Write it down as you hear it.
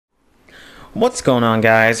What's going on,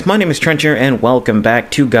 guys? My name is Trencher and welcome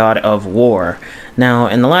back to God of War. Now,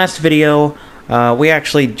 in the last video, we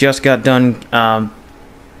actually just got done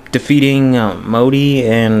defeating Modi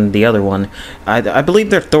and the other one. I believe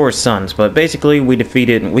they're Thor's sons, but basically we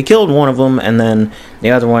killed one of them, and then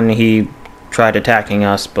the other one, he tried attacking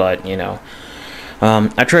us, but, you know,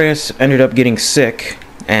 Atreus ended up getting sick,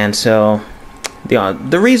 and so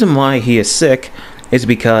the reason why he is sick is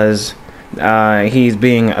because he's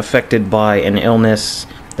being affected by an illness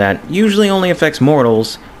that usually only affects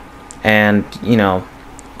mortals, and, you know,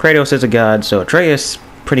 Kratos is a god, so Atreus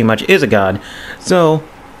pretty much is a god, so,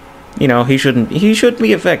 you know, he shouldn't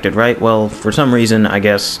be affected, right? Well, for some reason, I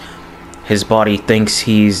guess his body thinks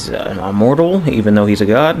he's an immortal, even though he's a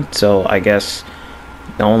god, so I guess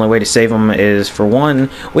the only way to save him is, for one,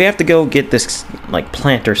 we have to go get this, like,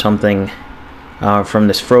 plant or something from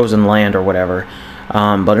this frozen land or whatever.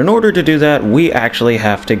 But in order to do that, we actually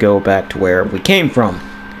have to go back to where we came from.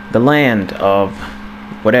 The land of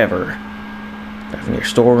whatever. From your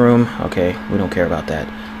storeroom. Okay, we don't care about that.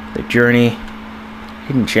 The journey.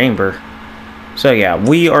 Hidden chamber. So yeah,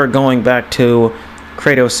 we are going back to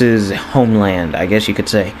Kratos' homeland, I guess you could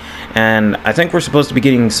say. And I think we're supposed to be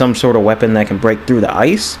getting some sort of weapon that can break through the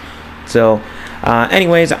ice. So,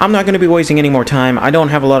 anyways, I'm not going to be wasting any more time. I don't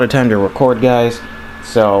have a lot of time to record, guys.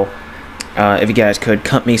 So if you guys could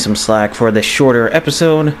cut me some slack for this shorter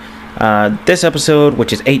episode. This episode,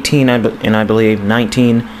 which is 18 and I believe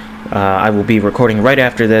 19, I will be recording right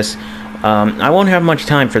after this. I won't have much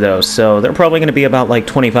time for those, so they're probably going to be about like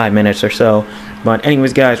 25 minutes or so. But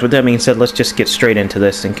anyways, guys, with that being said, let's just get straight into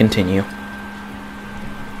this and continue.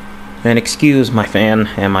 And excuse my fan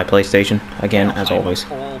and my PlayStation, again, as always.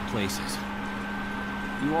 All places.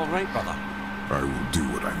 You all right, brother? I will do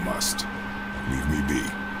what I must. Leave me be.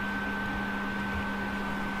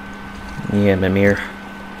 Yeah, Mimir.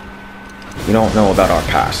 We don't know about our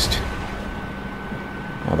past.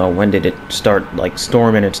 Although, when did it start, like,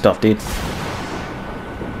 storming and stuff, dude?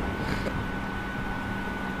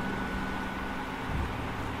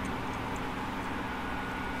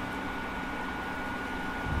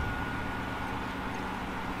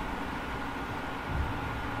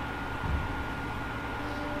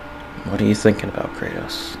 What are you thinking about,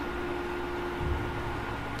 Kratos?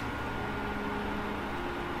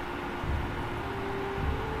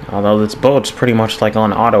 Although this boat's pretty much like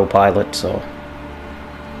on autopilot, so...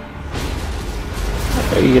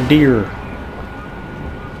 Hey, a deer.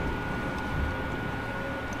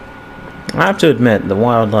 I have to admit, the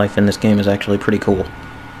wildlife in this game is actually pretty cool.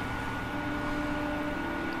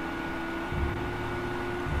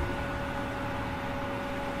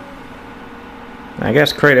 I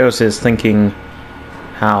guess Kratos is thinking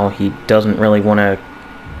how he doesn't really want to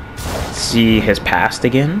see his past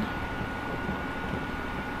again.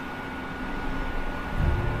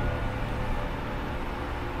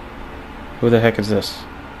 Who the heck is this?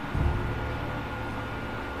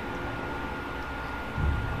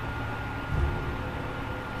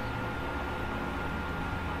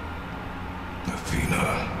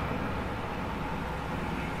 Athena.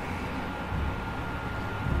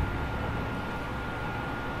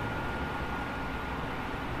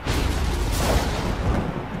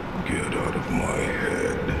 Get out of my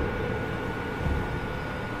head.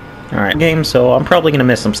 Alright, game, so I'm probably gonna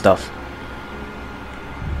miss some stuff.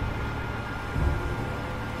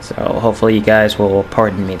 So hopefully you guys will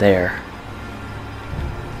pardon me there.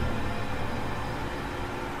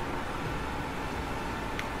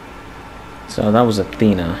 So that was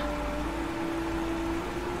Athena.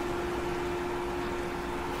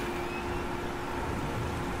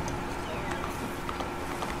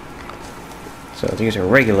 So these are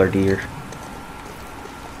regular deer.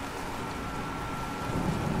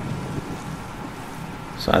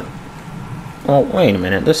 So oh, wait a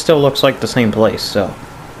minute, this still looks like the same place, so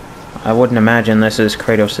I wouldn't imagine this is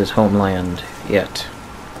Kratos' homeland yet.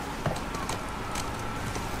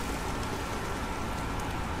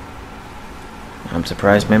 I'm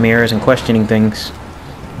surprised Mimir isn't questioning things.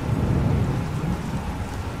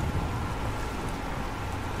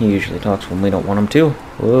 He usually talks when we don't want him to.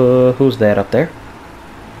 Who's that up there?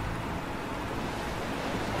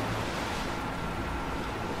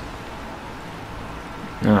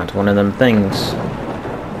 Ah, it's one of them things.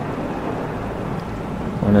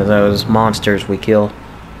 One of those monsters we kill.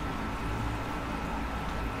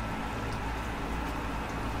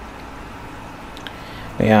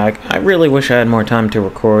 Yeah, I really wish I had more time to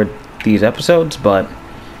record these episodes, but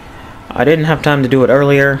I didn't have time to do it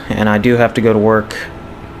earlier, and I do have to go to work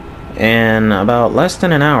in about less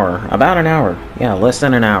than an hour. About an hour. Yeah, less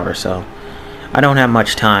than an hour, so I don't have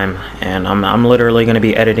much time, and I'm literally going to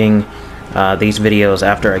be editing these videos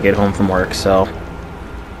after I get home from work, so...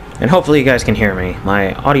 And hopefully you guys can hear me.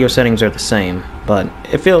 My audio settings are the same, but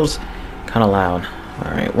it feels kind of loud.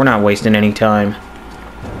 Alright, we're not wasting any time.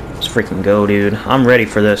 Let's freaking go, dude. I'm ready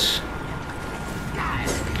for this.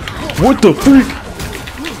 What the freak?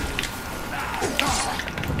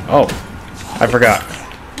 Oh, I forgot.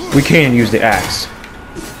 We can use the axe.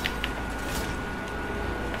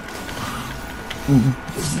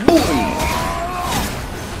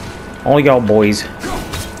 All y'all boys.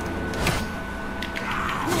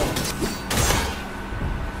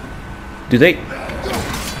 Do they?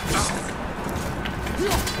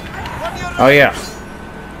 Oh yeah.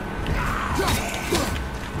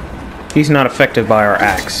 He's not affected by our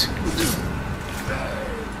axe.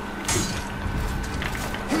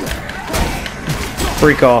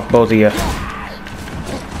 Freak off, both of you.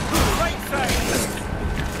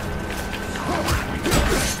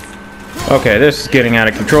 Okay, this is getting out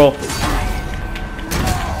of control.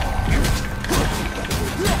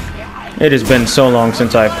 It has been so long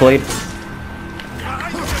since I've played.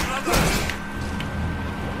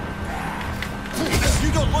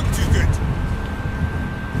 You don't look too good.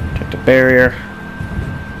 Check the barrier.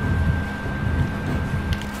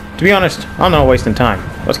 To be honest, I'm not wasting time.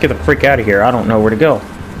 Let's get the freak out of here. I don't know where to go.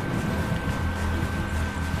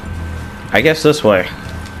 I guess this way.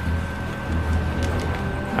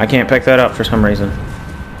 I can't pick that up for some reason.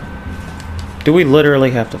 Do we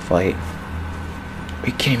literally have to fight? Are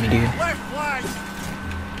you kidding me, dude?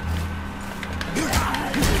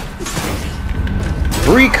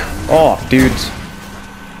 Freak off, dudes.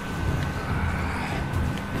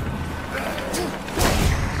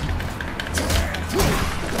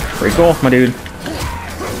 Freak off, my dude.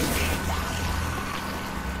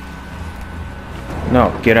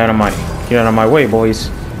 No, get out of my way, boys.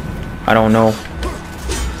 I don't know.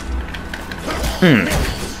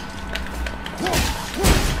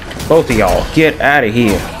 Both of y'all, get out of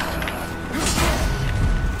here.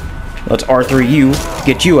 Let's R3 you,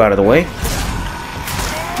 get you out of the way.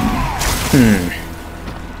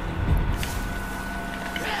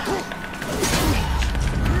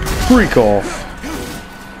 Freak off.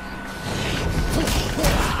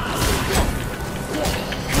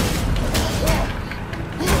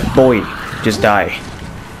 Boy, just die.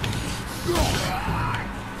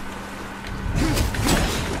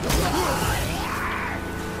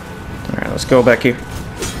 Alright, let's go back here.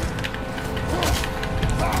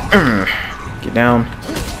 Get down.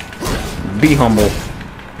 Be humble.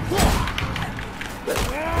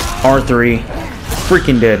 R3.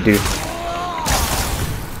 Freaking dead, dude.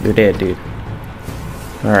 You're dead, dude.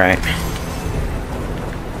 Alright.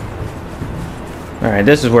 Alright,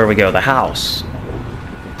 this is where we go. The house.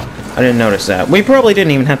 I didn't notice that. We probably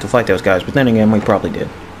didn't even have to fight those guys, but then again, we probably did.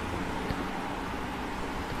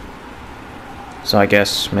 So I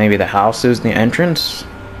guess maybe the house is the entrance?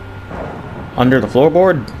 Under the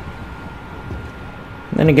floorboard?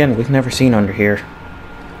 Then again, we've never seen under here.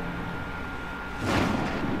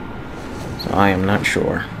 So I am not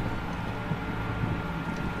sure.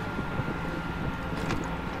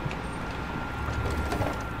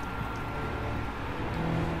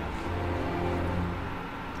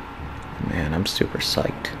 Man, I'm super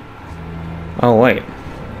psyched. Oh wait,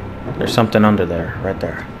 there's something under there, right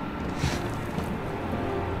there.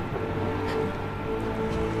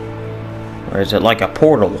 Or is it like a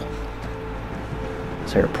portal?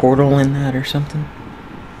 Is there a portal in that or something?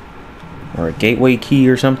 Or a gateway key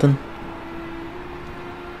or something?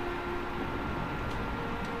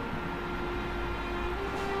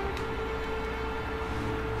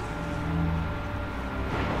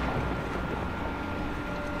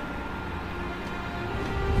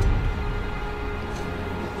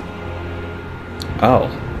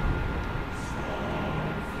 Oh.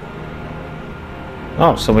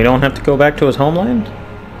 Oh, so we don't have to go back to his homeland?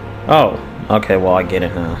 Oh, okay, well I get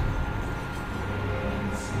it now.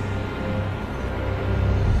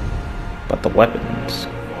 But the weapons.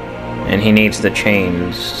 And he needs the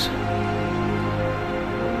chains.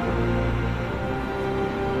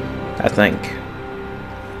 I think.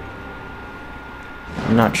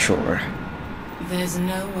 I'm not sure. There's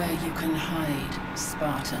nowhere you can hide,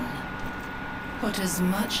 Spartan. Put as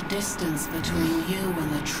much distance between you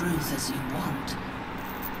and the truth as you want.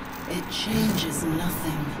 It changes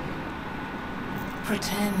nothing.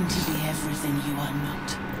 Pretend to be everything you are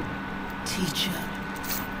not. Teacher,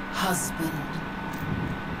 husband,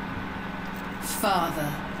 father.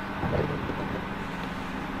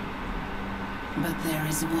 But there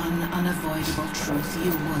is one unavoidable truth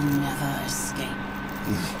you will never escape.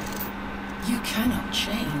 You cannot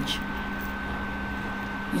change.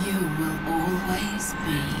 You will always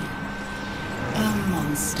be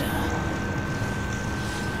monster.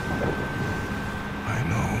 I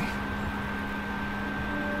know.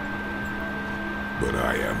 But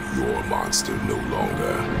I am your monster no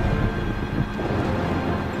longer.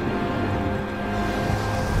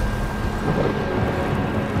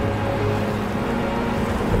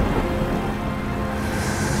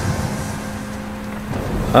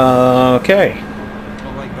 Okay.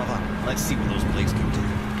 All right, brother. Let's see what those blades can do.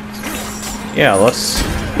 Yeah, let's.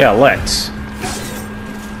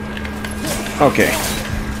 Okay.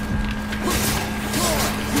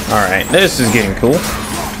 Alright, this is getting cool.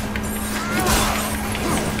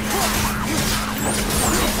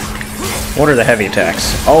 What are the heavy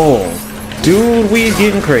attacks? Oh, dude, we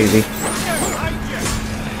getting crazy.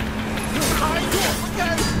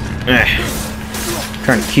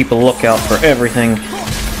 Trying to keep a lookout for everything.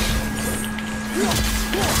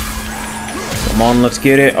 Come on, let's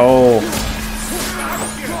get it. Oh.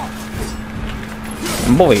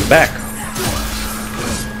 Boy, back.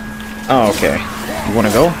 Oh, okay. You wanna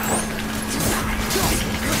go?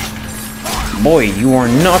 Boy, you are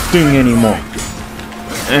nothing anymore.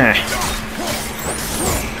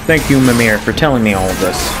 Thank you, Mimir, for telling me all of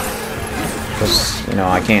this. Because, you know,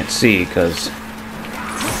 I can't see, because...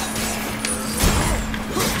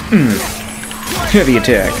 Heavy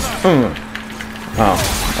attack. Oh,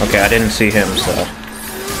 okay, I didn't see him, so...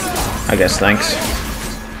 I guess thanks.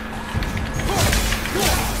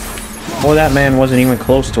 Boy, that man wasn't even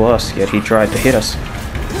close to us, yet he tried to hit us.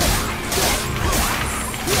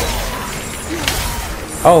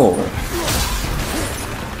 Oh.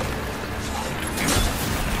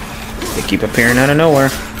 They keep appearing out of nowhere.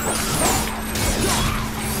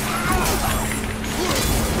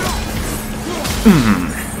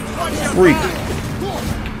 Freak.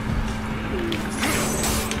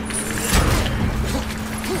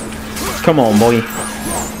 Come on, boy.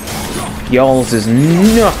 Y'all's is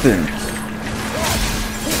nothing.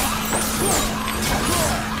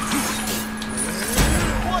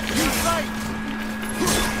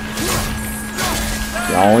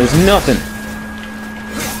 Y'all is nothing.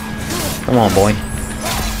 Come on, boy.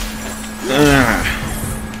 Ah,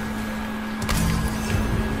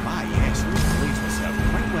 yes, those blades will serve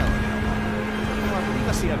quite well in Helheim. Well, I believe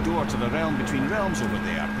I see a door to the realm between realms over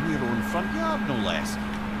there, in your own front yard, no less.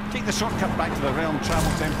 Take the shortcut back to the Realm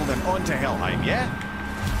Travel Temple, then on to Helheim, yeah?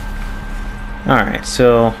 Alright,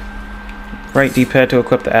 so... Right D-pad to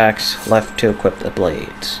equip the axe, left to equip the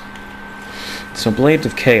blades. So, Blades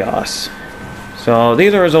of Chaos. So,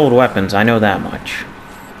 these are his old weapons, I know that much.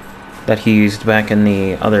 That he used back in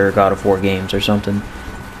the other God of War games or something.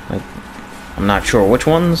 Like, I'm not sure which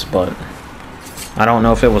ones, but... I don't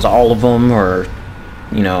know if it was all of them, or...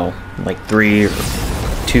 You know, like 3 or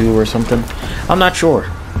 2 or something. I'm not sure.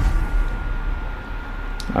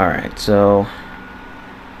 Alright, so...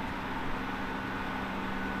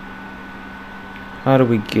 How do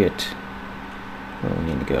we get where we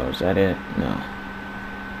need to go? Is that it? No.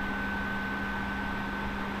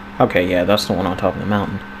 Okay, yeah, that's the one on top of the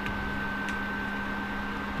mountain.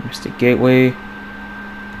 Mystic Gateway.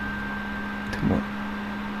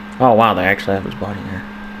 Oh, wow, they actually have his body there.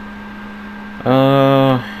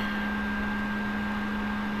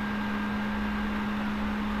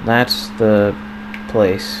 That's the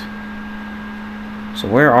place. So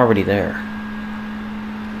we're already there.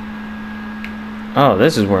 Oh,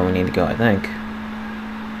 this is where we need to go, I think.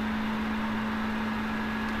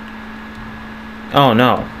 Oh,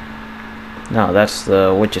 no. No, that's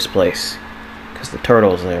the witch's place. Because the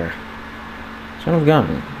turtle's there. Son of a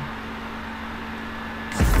gun.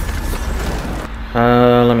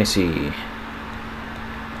 Let me see.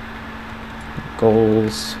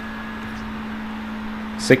 Goals.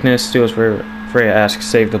 Sickness, steals for Freya asks,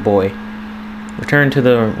 save the boy. Return to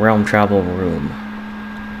the realm travel room.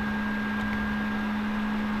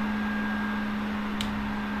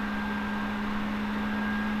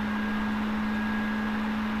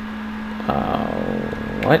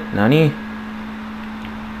 What? Nani?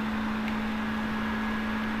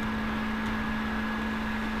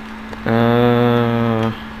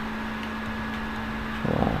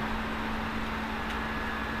 Wow.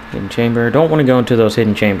 Hidden chamber. Don't want to go into those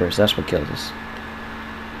hidden chambers. That's what kills us.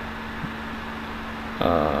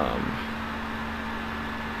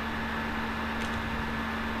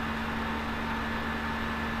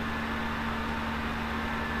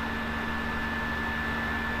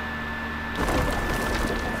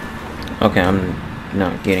 Okay, I'm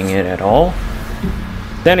not getting it at all.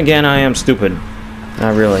 Then again, I am stupid.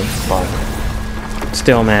 Not really. Fuck.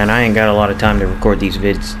 Still, man, I ain't got a lot of time to record these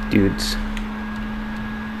vids, dudes.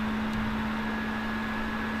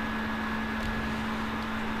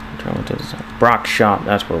 Travel to the Brock's shop.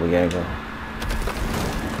 That's where we gotta go.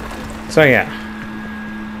 So yeah.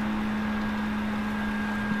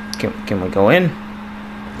 Can we go in?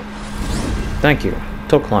 Thank you.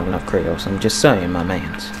 Took long enough, Kratos. I'm just saying, my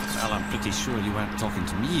mans. Well, I'm pretty sure you weren't talking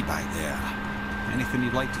to me back there. Anything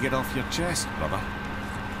you'd like to get off your chest, brother?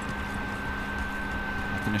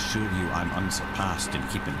 I can assure you I'm unsurpassed in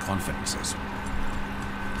keeping confidences.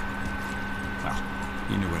 Well,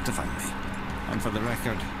 you know where to find me. And for the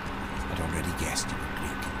record, I'd already guessed you were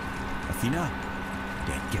Greek. Athena,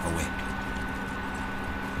 dead giveaway.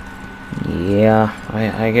 Yeah,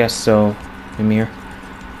 I guess so, Mimir.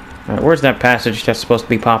 Alright, where's that passage that's supposed to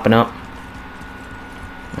be popping up?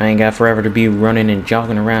 I ain't got forever to be running and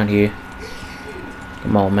jogging around here.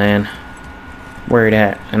 Come on, man. Where it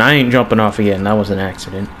at? And I ain't jumping off again. That was an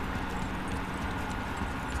accident.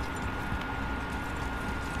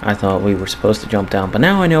 I thought we were supposed to jump down, but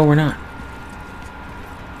now I know we're not.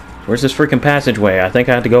 Where's this freaking passageway? I think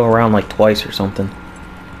I had to go around like twice or something.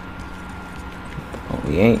 Oh,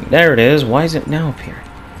 we ain't. There it is. Why is it now appearing?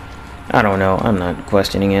 I don't know. I'm not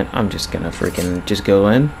questioning it. I'm just gonna freaking just go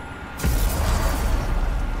in.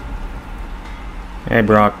 Hey,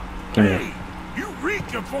 Brock. Come here. Hey, you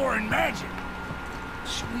reek of foreign magic.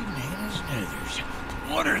 Sweet Nana's nethers.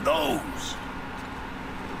 What are those?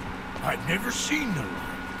 I've never seen the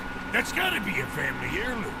like. That's gotta be a family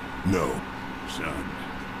heirloom. No. Son,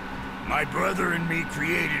 my brother and me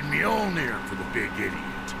created Mjolnir for the big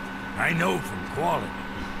idiot. I know from quality.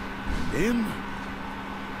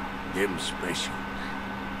 Them special.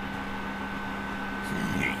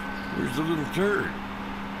 Hey, where's the little turd?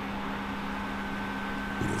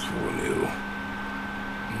 It was for Lil.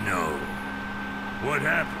 No. What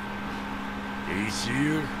happened?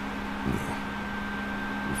 Aesir? No.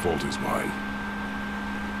 The fault is mine.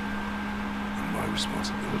 And my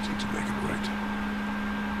responsibility to make it right.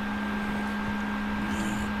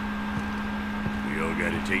 We all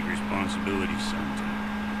gotta take responsibility sometime.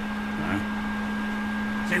 Huh?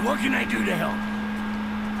 Say, what can I do to help?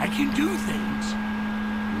 I can do things.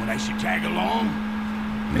 When I should tag along?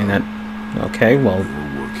 And that... Okay, well...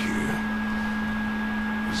 Your work here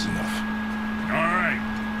is enough. Alright.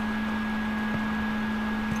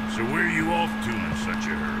 So where are you off to in such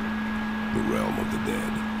a hurry? The realm of the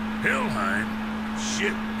dead. Helheim?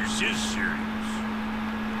 Shit, this is serious.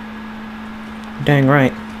 Dang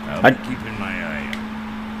right. I'll be keeping my eye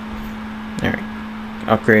out. Alright.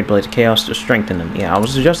 Upgrade Blades of Chaos to strengthen them. Yeah, I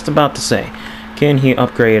was just about to say. Can he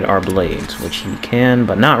upgrade our blades? Which he can,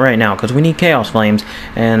 but not right now, because we need Chaos Flames,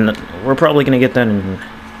 and we're probably going to get that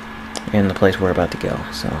in the place we're about to go,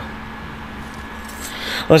 so...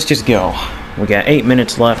 Let's just go. We got 8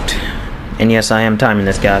 minutes left, and yes, I am timing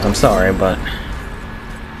this, guys. I'm sorry, but...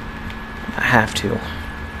 I have to.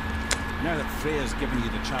 Now that Freya's given you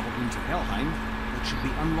the travel into Helheim, it should be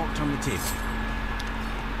unlocked on the table.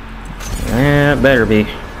 Yeah, better be.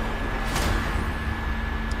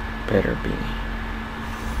 Better be.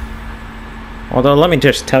 Although, let me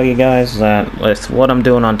just tell you guys that with what I'm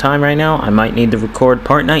doing on time right now, I might need to record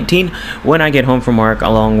part 19 when I get home from work,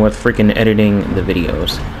 along with freaking editing the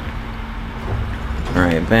videos.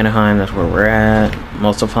 Alright, Vanaheim, that's where we're at.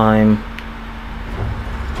 Muspelheim.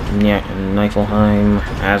 Yeah, Niflheim.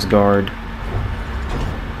 Asgard.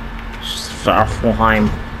 Svartalfheim.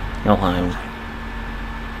 Helheim.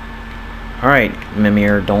 Alright,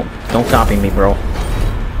 Mimir, don't copy me, bro.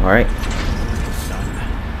 Alright.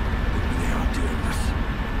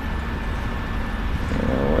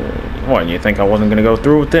 What, you think I wasn't gonna go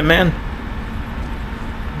through with it, man?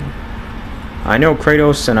 I know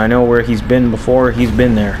Kratos, and I know where he's been before. He's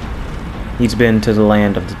been there. He's been to the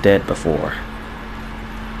land of the dead before.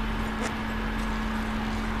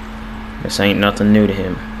 This ain't nothing new to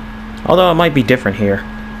him. Although it might be different here.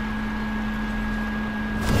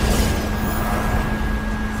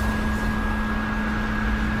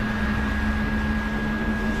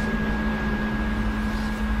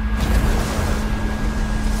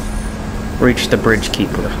 Reach the Bridge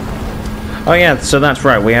Keeper. Oh yeah, so that's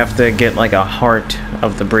right. We have to get like a heart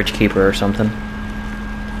of the Bridge Keeper or something.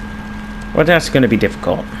 Well, that's going to be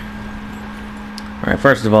difficult. Alright,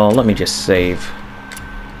 first of all, let me just save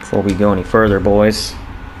before we go any further, boys.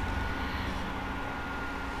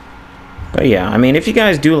 But yeah, I mean, if you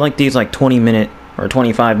guys do like these like 20-minute or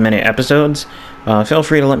 25-minute episodes, feel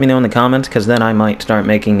free to let me know in the comments, because then I might start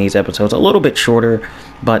making these episodes a little bit shorter.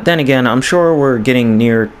 But then again, I'm sure we're getting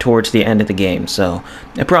near towards the end of the game, so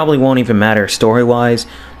it probably won't even matter story-wise,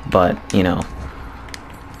 but, you know,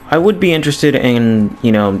 I would be interested in,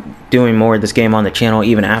 you know, doing more of this game on the channel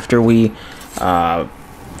even after we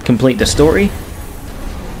complete the story.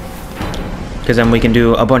 Because then we can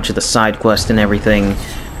do a bunch of the side quests and everything.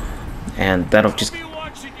 And that'll just... Be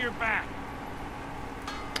watching your back.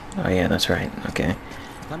 Oh yeah, that's right. Okay.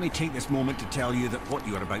 Let me take this moment to tell you that what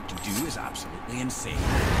you are about to do is absolutely insane.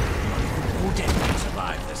 No dead can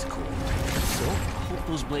survive this cold. So, I hope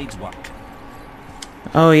those blades work.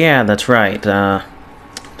 Oh yeah, that's right. The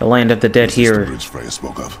land of the dead Is this the here bridge Freya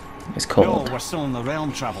spoke of? is No, cold. we're still on the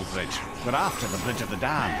realm travel bridge. We're after the bridge of the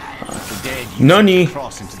dam. The dead use Nani? it to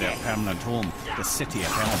cross into their permanent home, the city of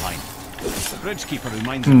Helheim. The bridgekeeper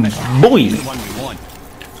reminds the mission boy. is the one we want.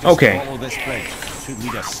 Just Okay. follow this bridge. Should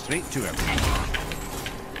lead us straight to him.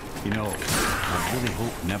 You know, I really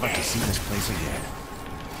hope never to see this place again.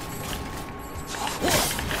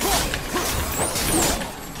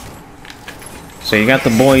 So you got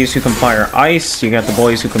the boys who can fire ice, you got the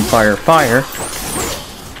boys who can fire fire.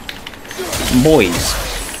 Boys.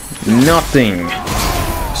 Nothing.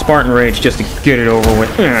 Spartan Rage just to get it over with.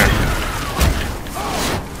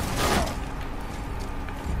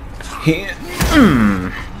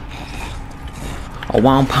 A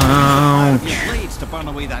one pound. Your blades to burn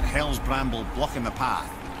away that hell's bramble blocking the path.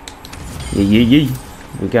 Yeah.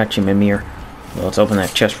 We got you, Mimir. Well, let's open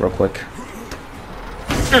that chest real quick.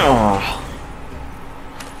 Oh.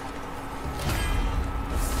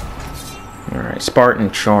 Alright,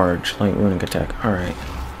 Spartan Charge. Light runic attack. Alright.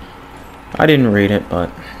 I didn't read it, but...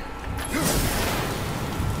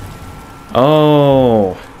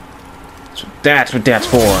 Oh. So that's what that's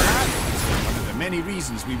for. One of the many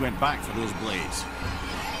reasons we went back for those blades.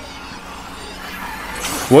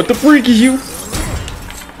 What the freak is you?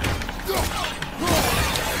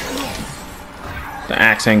 The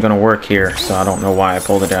axe ain't gonna work here, so I don't know why I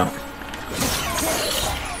pulled it out.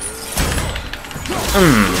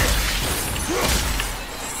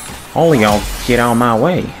 All of y'all get out of my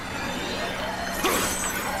way.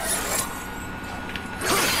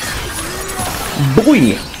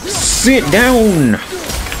 Boy, sit down.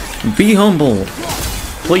 Be humble,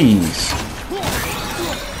 please.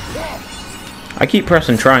 I keep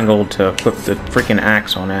pressing triangle to equip the freaking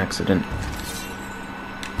axe on accident.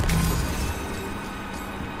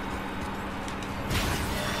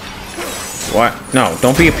 What? No,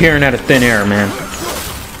 don't be appearing out of thin air, man.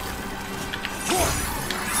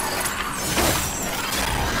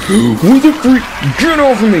 What the freak? Get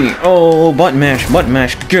off of me! Oh, button mash,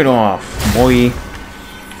 get off, boy.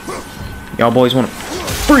 Y'all boys wanna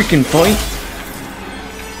freaking fight?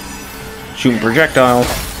 Shooting projectiles.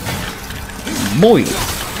 Boy.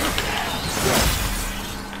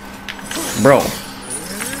 Bro.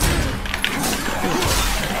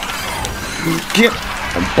 Get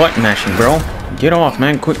button mashing, bro. Get off,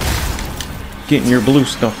 man. Quit getting your blue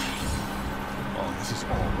stuff. Oh, this is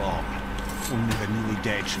all wrong. Only the newly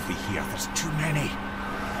dead should be here. There's too many.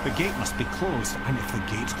 The gate must be closed, and if the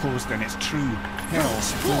gate's closed, then it's true.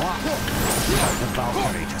 Hell's full up. Without the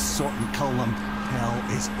Valkyrie to sort and kill them, hell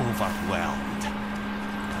is overwhelmed.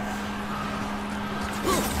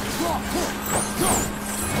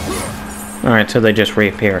 Alright, so they just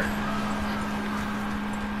reappear.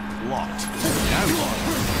 Locked. Now locked.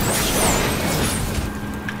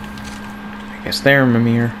 I guess there,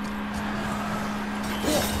 Mimir.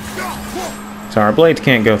 So our blades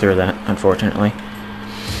can't go through that, unfortunately.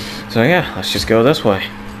 So yeah, let's just go this way.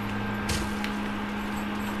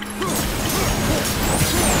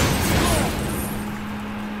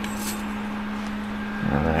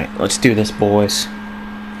 Alright, let's do this, boys.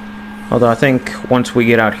 Although I think once we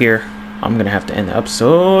get out here, I'm gonna have to end the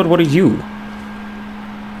episode. What are you?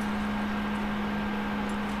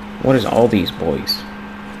 What is all these boys?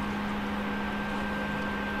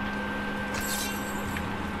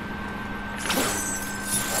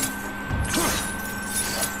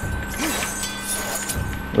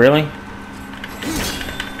 Really?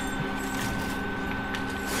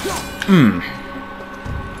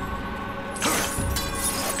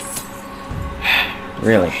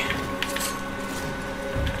 Really?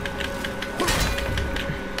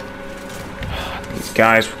 These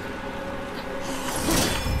guys.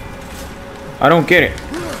 I don't get it.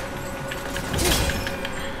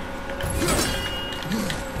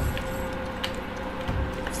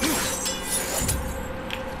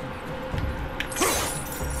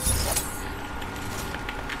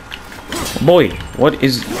 Boy, what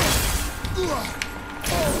is...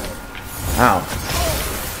 Ow.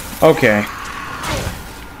 Okay.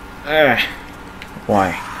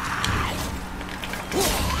 Why?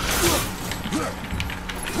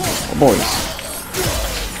 Oh, boys.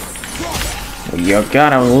 Well, you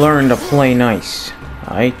gotta learn to play nice,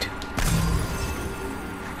 alright?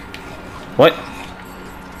 What?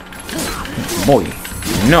 Boy,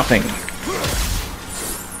 nothing.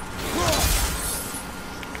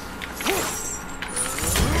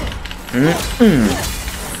 And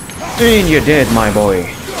you're dead, my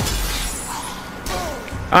boy.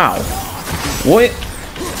 Ow. What?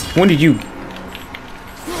 When did you...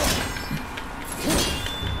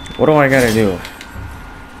 What do I gotta do?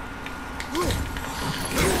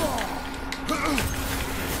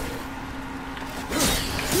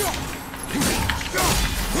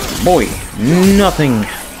 Boy, nothing.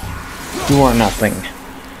 You are nothing.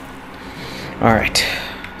 Alright.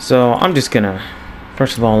 So, I'm just gonna...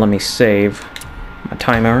 First of all, let me save. My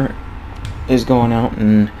timer is going out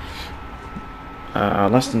in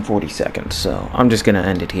less than 40 seconds, so I'm just gonna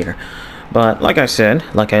end it here. But like I said,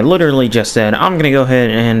 like I literally just said, I'm gonna go ahead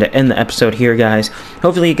and end the episode here, guys.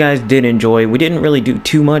 Hopefully you guys did enjoy. We didn't really do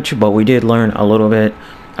too much, but we did learn a little bit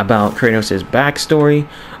about Kratos' backstory,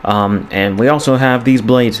 and we also have these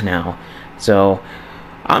blades now. So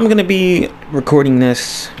I'm gonna be recording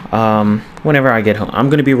this whenever I get home. I'm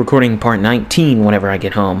gonna be recording part 19 whenever I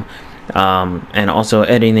get home, and also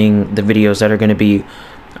editing the videos that are gonna be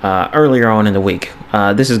earlier on in the week.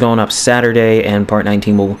 This is going up Saturday, and part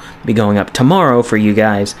 19 will be going up tomorrow for you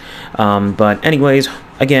guys. But anyways,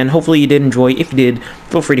 again, hopefully you did enjoy. If you did,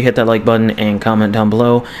 feel free to hit that like button and comment down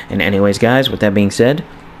below. And anyways, guys, with that being said,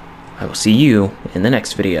 I will see you in the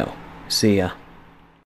next video. See ya.